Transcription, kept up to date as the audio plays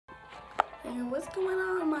And what's going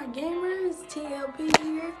on, my gamers? T.L.P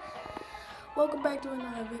here. Welcome back to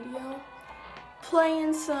another video.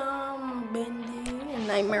 Playing some bendy and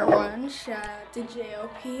Nightmare Run. Shout out to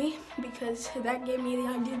T.L.P because that gave me the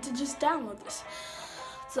idea to just download this.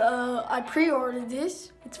 So I pre-ordered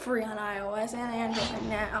this. It's free on iOS and Android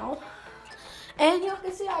now. And y'all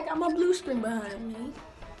can see I got my blue screen behind me.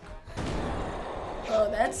 Oh,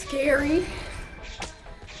 that's scary.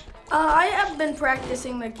 I have been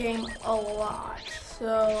practicing the game a lot,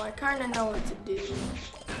 so I kind of know what to do.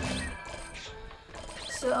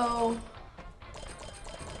 So,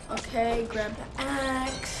 okay, grab the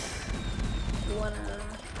axe. You wanna,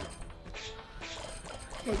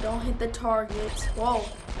 okay, don't hit the targets. Whoa,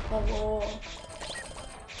 whoa, whoa.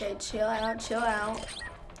 Okay, chill out, chill out.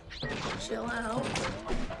 Chill out.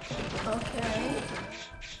 Okay.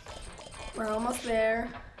 We're almost there.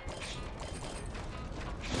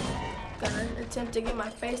 Gonna attempt to get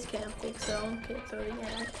my face cam fixed, so okay, throw the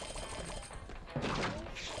axe.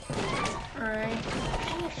 Alright.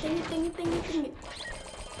 Dang it.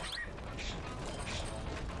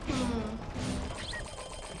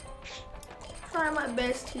 Trying my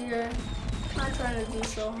best here. Not trying to do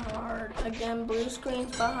so hard. Again, blue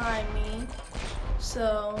screen's behind me.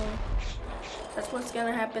 So that's what's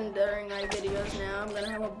gonna happen during my videos now. I'm gonna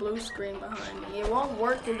have a blue screen behind me. It won't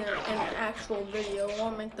work in an actual video. It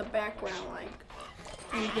won't make the background like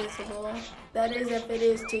invisible. That is if it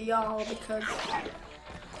is to y'all, because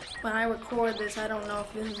when I record this, I don't know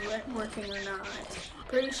if this is working or not.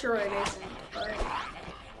 Pretty sure it isn't, but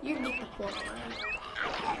you get the point,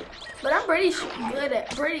 right? But I'm pretty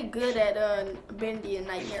good at bendy and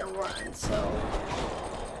Nightmare Run, so.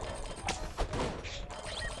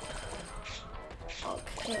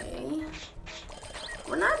 Okay,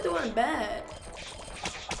 we're not doing bad.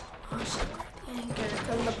 Oh shit, because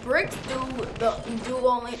the bricks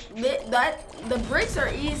the bricks are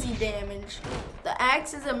easy damage. The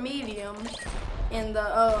axe is a medium, and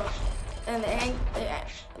the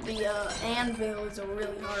anvil is a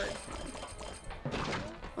really hard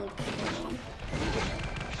one. Okay.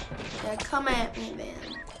 Yeah, come at me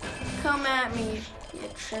then. Come at me, you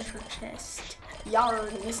treasure chest. Y'all,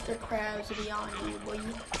 Mr. Krabs will be on you, boy.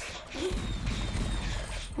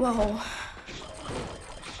 Whoa.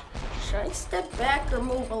 Should I step back or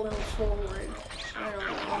move a little forward? I don't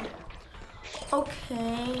know.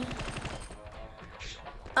 Okay.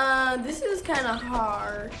 This is kind of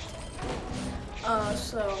hard.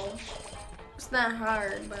 So it's not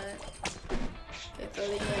hard, but okay, throw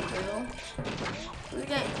the anvil. This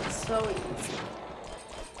game is so easy.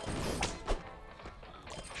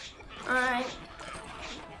 Alright.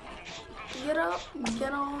 Get up,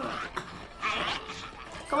 get on up.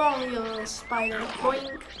 Come on, you little spider.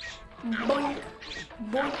 Boink, boink,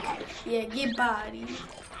 boink. Yeah, get body.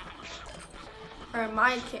 Or in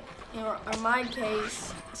my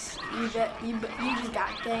case, you just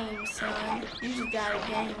got game, son. You just got a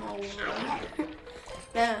game over.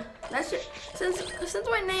 Yeah, that's it. Since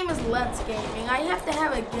my name is Let's Gaming, I have to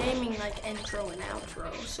have a gaming like intro and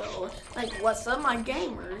outro. So like, what's up, my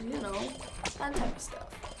gamers? You know, that type of stuff.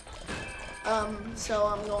 So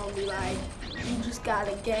I'm gonna be like, you just got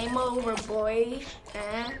a game over, boy.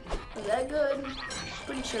 Was that good?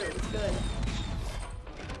 Pretty sure it was good.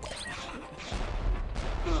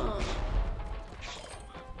 Huh.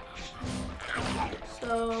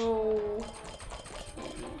 So,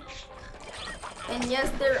 okay. And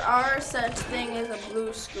yes, there are such thing as a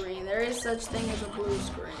blue screen. There is such thing as a blue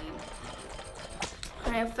screen. I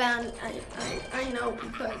have found, I know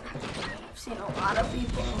because I've seen a lot of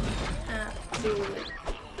people do it.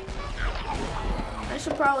 I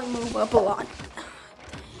should probably move up a lot.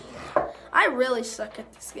 I really suck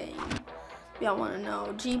at this game. If y'all want to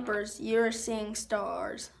know, Jeepers, you're seeing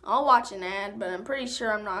stars. I'll watch an ad, but I'm pretty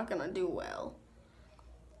sure I'm not gonna do well.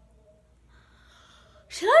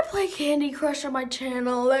 Should I play Candy Crush on my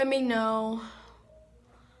channel? Let me know.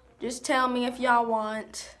 Just tell me if y'all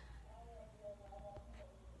want.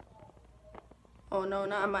 Oh no,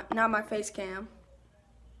 not my face cam.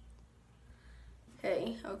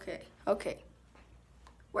 Hey, okay.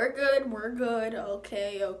 We're good.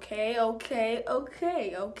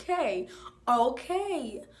 Okay.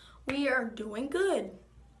 We are doing good.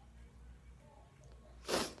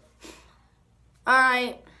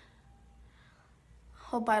 Alright.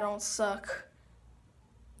 Hope I don't suck.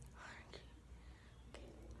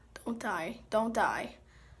 Don't die.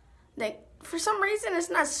 For some reason, it's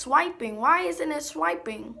not swiping. Why isn't it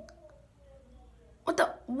swiping? What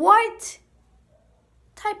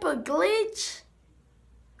type of glitch?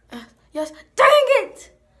 Yes, dang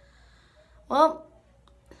it! Well,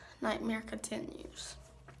 nightmare continues.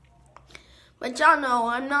 But y'all know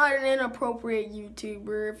I'm not an inappropriate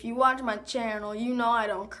YouTuber. If you watch my channel, you know I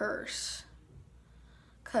don't curse.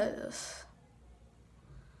 Because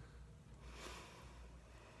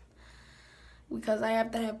I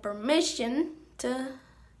have to have permission to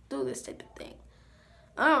do this type of thing.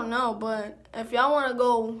 I don't know, but if y'all want to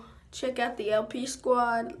go check out the T.L.P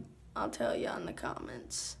squad, I'll tell you in the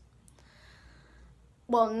comments.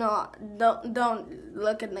 Well, no, don't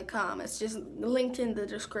look in the comments. Just linked in the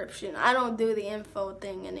description. I don't do the info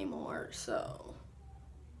thing anymore, so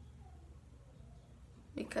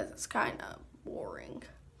because it's kind of boring.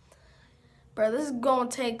 Bro, this is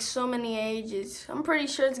gonna take so many ages. I'm pretty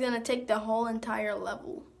sure it's gonna take the whole entire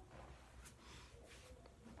level.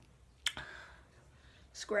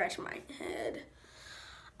 Scratch my head.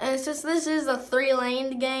 And since this is a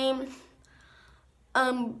 3-lane game,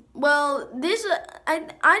 well, this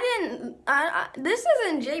this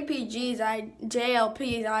isn't JLP's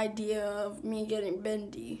idea of me getting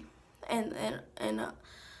bendy, and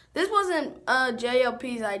this wasn't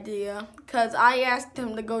JLP's idea, because I asked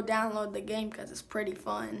him to go download the game because it's pretty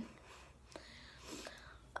fun.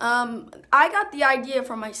 I got the idea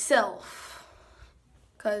for myself,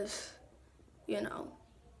 because, you know,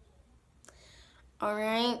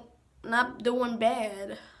 alright, not doing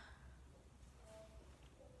bad.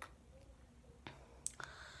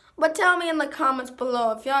 But tell me in the comments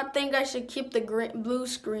below if y'all think I should keep the blue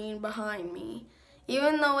screen behind me,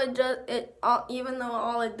 even though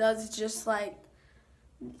all it does is just like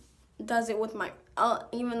does it with my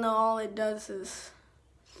even though all it does is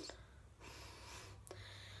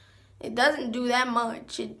it doesn't do that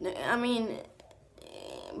much. I mean,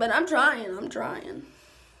 but I'm trying.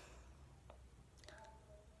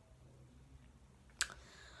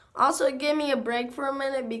 Also, give me a break for a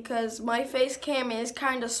minute because my face cam is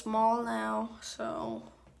kind of small now, so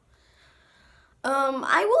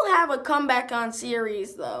I will have a comeback on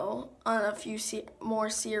series though, on a few more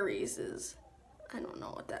series. I don't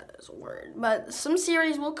know what that is a word, but some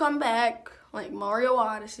series will come back, like Mario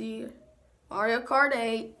Odyssey, Mario Kart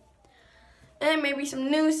 8, and maybe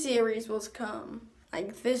some new series will come,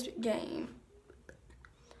 like this game.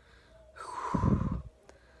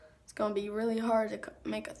 It's gonna be really hard to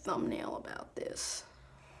make a thumbnail about this.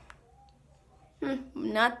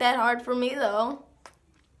 Not that hard for me though.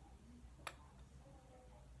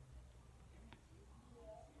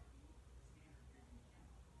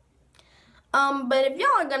 But if y'all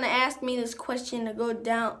are gonna ask me this question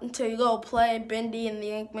to go play Bendy in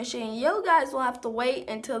the Ink Machine, you guys will have to wait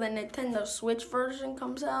until the Nintendo Switch version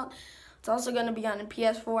comes out. It's also gonna be on the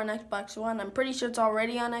PS4 and Xbox One. I'm pretty sure it's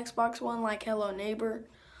already on Xbox One, like Hello Neighbor.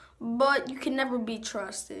 But you can never be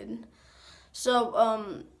trusted. So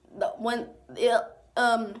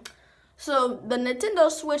so the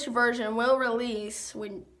Nintendo Switch version will release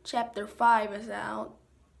when Chapter 5 is out,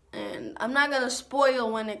 and I'm not gonna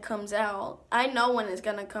spoil when it comes out. I know when it's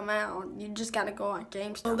gonna come out. You just gotta go on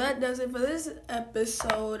GameStop. So that does it for this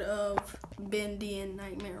episode of Bendy and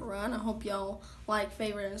Nightmare Run. I hope y'all like,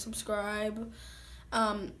 favorite, and subscribe.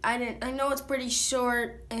 I know it's pretty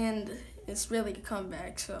short and it's really a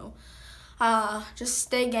comeback, so just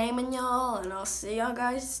stay gaming, y'all, and I'll see y'all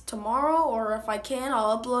guys tomorrow, or if I can,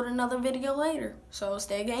 I'll upload another video later. So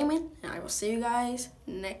stay gaming, and I will see you guys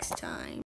next time.